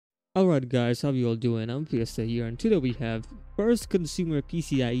Alright guys, how you all doing? I'm Fiesta here, and today we have first consumer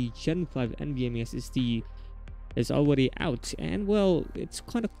PCIe Gen 5 NVMe SSD is already out, and well, it's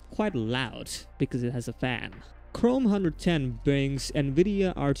quite loud because it has a fan. Chrome 110 brings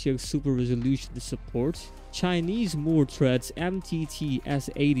NVIDIA RTX Super Resolution support. Chinese more threads MTT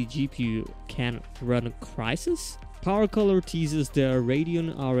S80 GPU can run Crysis. PowerColor teases their Radeon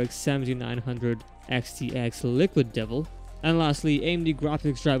RX 7900 XTX Liquid Devil. And lastly, AMD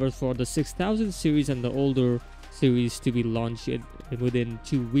graphics drivers for the 6000 series and the older series to be launched within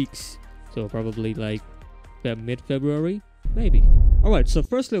 2 weeks. So probably like mid-February, maybe. Alright, so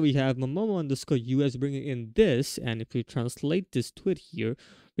firstly we have Momomo_US bringing in this, and if we translate this tweet here,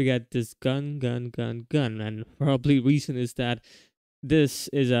 we get this gun, and probably reason is that this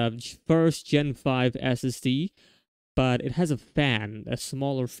is a first Gen 5 SSD, but it has a fan, a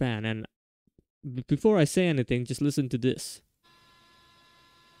smaller fan, and before I say anything, just listen to this.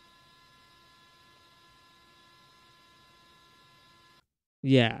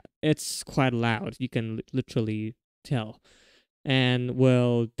 Yeah, it's quite loud. You can literally tell. And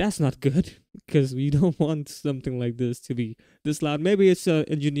well, that's not good because we don't want something like this to be this loud. Maybe it's an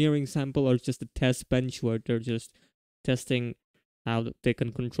engineering sample or just a test bench where they're just testing how they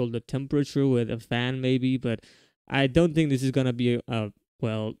can control the temperature with a fan maybe, but I don't think this is gonna be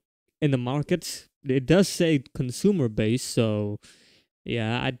well, in the market. It does say consumer base, so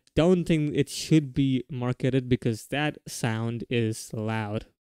yeah, I don't think it should be marketed because that sound is loud.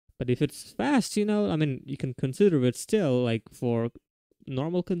 But if it's fast, I mean, you can consider it still. Like for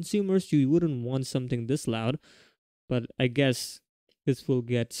normal consumers, you wouldn't want something this loud. But I guess this will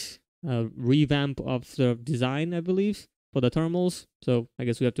get a revamp of the design, I believe, for the thermals. So I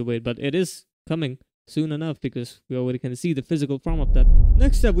guess we have to wait. But it is coming soon enough because we already can see the physical form of that.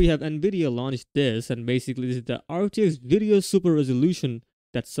 Next up, we have NVIDIA launched this, and basically this is the RTX Video Super Resolution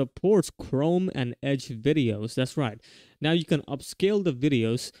that supports Chrome and Edge videos. That's right. Now you can upscale the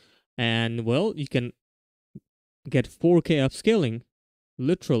videos, and well, you can get 4K upscaling,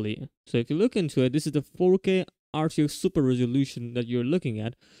 literally. So if you look into it, this is the 4K RTX Super Resolution that you're looking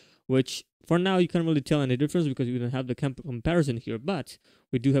at, which for now you can't really tell any difference because you don't have the comparison here, but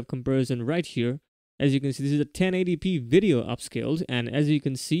we do have comparison right here. As you can see, this is a 1080p video upscaled, and as you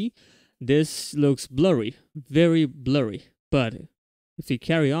can see, this looks blurry, very blurry. But if we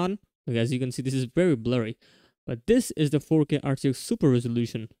carry on, as you can see, this is very blurry. But this is the 4K RTX Super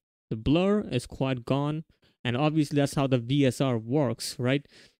Resolution. The blur is quite gone, and obviously that's how the VSR works, right?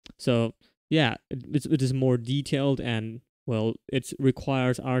 So yeah, it is more detailed, and well, it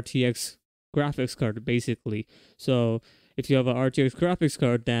requires RTX graphics card basically. So if you have a RTX graphics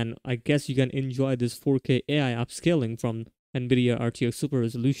card, then I guess you can enjoy this 4K AI upscaling from NVIDIA RTX Super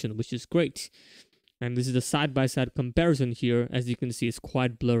Resolution, which is great. And this is a side-by-side comparison here. As you can see, it's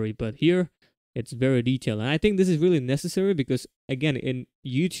quite blurry, but here it's very detailed. And I think this is really necessary because, again, in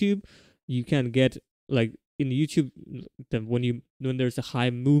YouTube, you can get, like, in YouTube, when there's a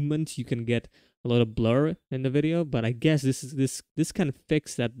high movement, you can get a lot of blur in the video. But I guess this can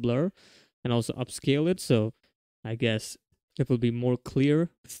fix that blur and also upscale it. So I guess it will be more clear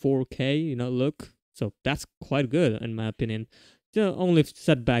 4K, look. So that's quite good in my opinion. The only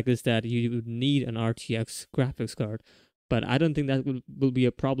setback is that you would need an RTX graphics card, but I don't think that will be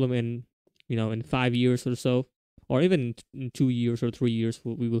a problem in 5 years or so, or even in 2 years or 3 years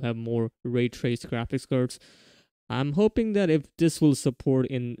we will have more ray traced graphics cards. I'm hoping that if this will support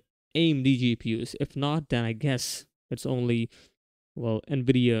in AMD GPUs, if not, then I guess it's only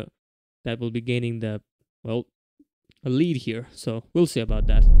NVIDIA that will be gaining a lead here. So we'll see about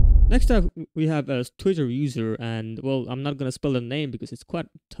that. Next up, we have a Twitter user, and well, I'm not gonna spell the name because it's quite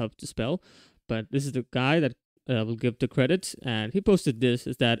tough to spell, but this is the guy that will give the credit, and he posted this: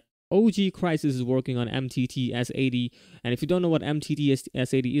 is that OG Crysis is working on MTT S80, and if you don't know what MTT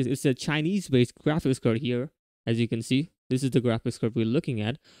S80 is, it's a Chinese-based graphics card here. As you can see, this is the graphics card we're looking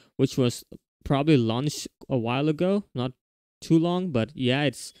at, which was probably launched a while ago, not too long, but yeah,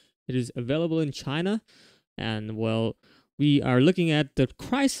 it is available in China, and well, we are looking at the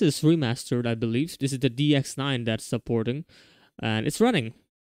Crysis remastered, I believe. This is the DX9 that's supporting, and it's running.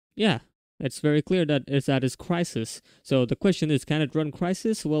 Yeah, it's very clear that is Crysis. So the question is, can it run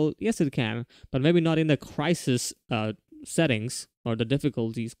Crysis? Well, yes, it can, but maybe not in the Crysis settings or the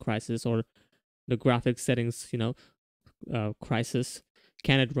difficulties Crysis or the graphics settings. Crysis.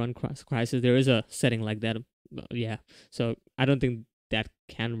 Can it run Crysis? There is a setting like that. Yeah. So I don't think that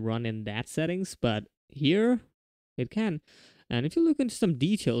can run in that settings, but here it can. And if you look into some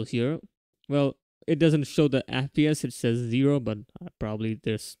details here, well, it doesn't show the FPS. It says 0, but probably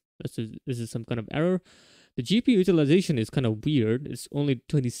this is some kind of error. The GPU utilization is kind of weird. It's only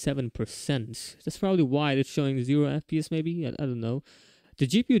 27%. That's probably why it's showing 0 FPS maybe. I don't know. The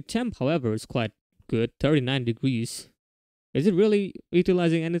GPU temp, however, is quite good. 39 degrees. Is it really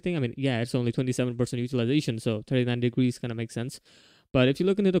utilizing anything? I mean, yeah, it's only 27% utilization, so 39 degrees kind of makes sense. But if you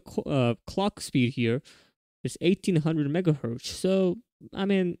look into the clock speed here, it's 1800 megahertz. So, I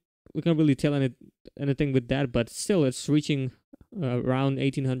mean, we can't really tell anything with that, but still, it's reaching around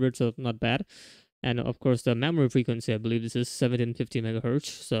 1800, so not bad. And of course, the memory frequency, I believe this is 1750 megahertz.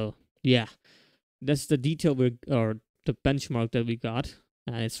 So, yeah, that's the detail or the benchmark that we got.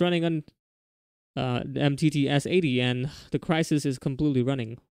 And it's running on the MTT S80, and the Crysis is completely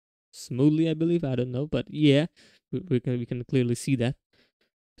running smoothly, I believe. I don't know, but yeah, we can clearly see that.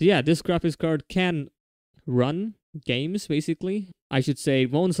 So yeah, this graphics card can run games, basically. I should say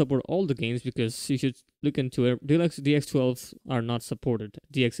it won't support all the games because you should look into it. DX12 are not supported.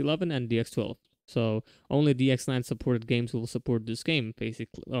 DX11 and DX12. So only DX9 supported games will support this game,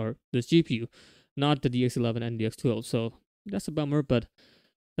 basically, or this GPU, not the DX11 and DX12. So that's a bummer, but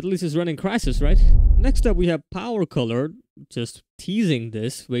at least it's running Crysis, right? Next up, we have PowerColor, just teasing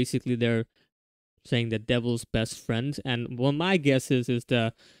this. Basically, they're saying the devil's best friend. And well, my guess is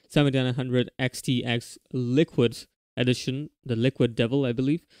the 7900 XTX Liquid Edition, the Liquid Devil, I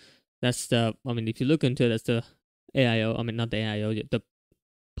believe. That's the, I mean, if you look into it, that's the AIO, I mean, not the AIO, the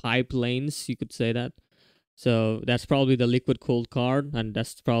pipe lanes, you could say that. So that's probably the liquid cooled card, and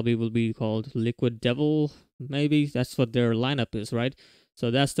that's probably will be called Liquid Devil, maybe. That's what their lineup is, right? So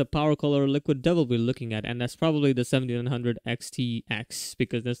that's the PowerColor Liquid Devil we're looking at, and that's probably the 7900 XTX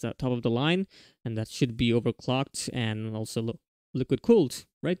because that's the top of the line, and that should be overclocked and also liquid cooled,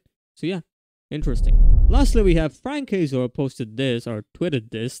 right? So yeah, interesting. Lastly, we have Frank Hazor posted this or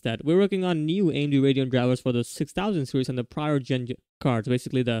tweeted this that we're working on new AMD Radeon drivers for the 6000 series and the prior gen cards,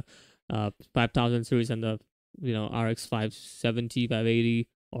 basically the 5000 series and the RX 570, 580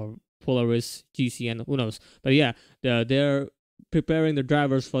 or Polaris GCN, who knows? But yeah, they're preparing the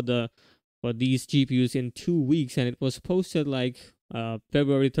drivers for these GPUs in 2 weeks, and it was posted like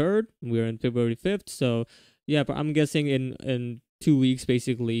February 3rd. We're in February 5th, so yeah, but I'm guessing in 2 weeks,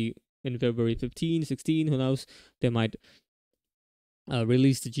 basically in February 15, 16, who knows, they might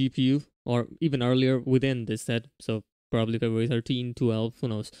release the GPU, or even earlier within this set, so probably February 13, 12, who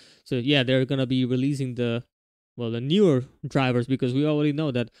knows. So yeah, they're gonna be releasing the newer drivers, because we already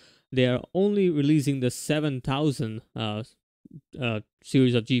know that they are only releasing the 7000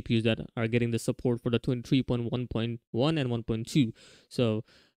 series of GPUs that are getting the support for the 23.1.1 and 1.2. So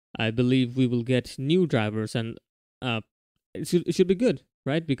I believe we will get new drivers, and it should be good,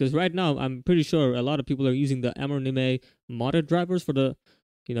 right? Because right now I'm pretty sure a lot of people are using the NVMe modded drivers for the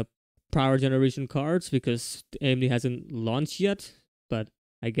prior generation cards, because AMD hasn't launched yet. But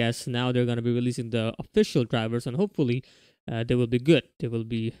I guess now they're going to be releasing the official drivers, and hopefully they will be good. They will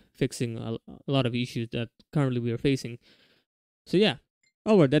be fixing a lot of issues that currently we are facing. So yeah,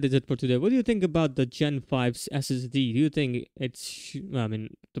 that is it for today. What do you think about the Gen 5's SSD? Do you think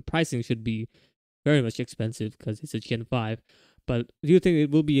the pricing should be very much expensive because it's a Gen 5, but do you think it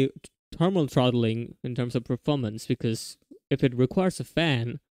will be thermal throttling in terms of performance? Because if it requires a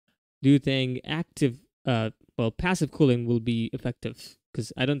fan, do you think passive cooling will be effective?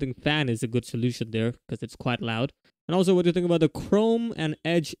 Because I don't think fan is a good solution there, because it's quite loud. And also, what do you think about the Chrome and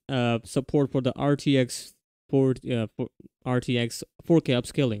Edge support for the RTX for RTX 4K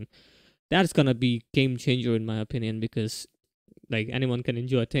upscaling? That's gonna be game changer in my opinion, because like anyone can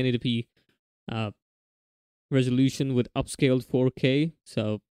enjoy 1080p resolution with upscaled 4K.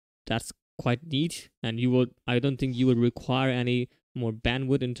 So that's quite neat, and I don't think you would require any more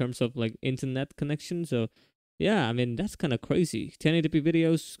bandwidth in terms of like internet connection. So yeah, I mean, that's kind of crazy. 1080p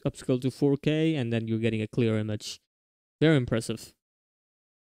videos upscaled to 4K, and then you're getting a clear image. Very impressive.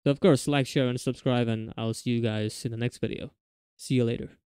 So of course, like, share, and subscribe, and I'll see you guys in the next video. See you later.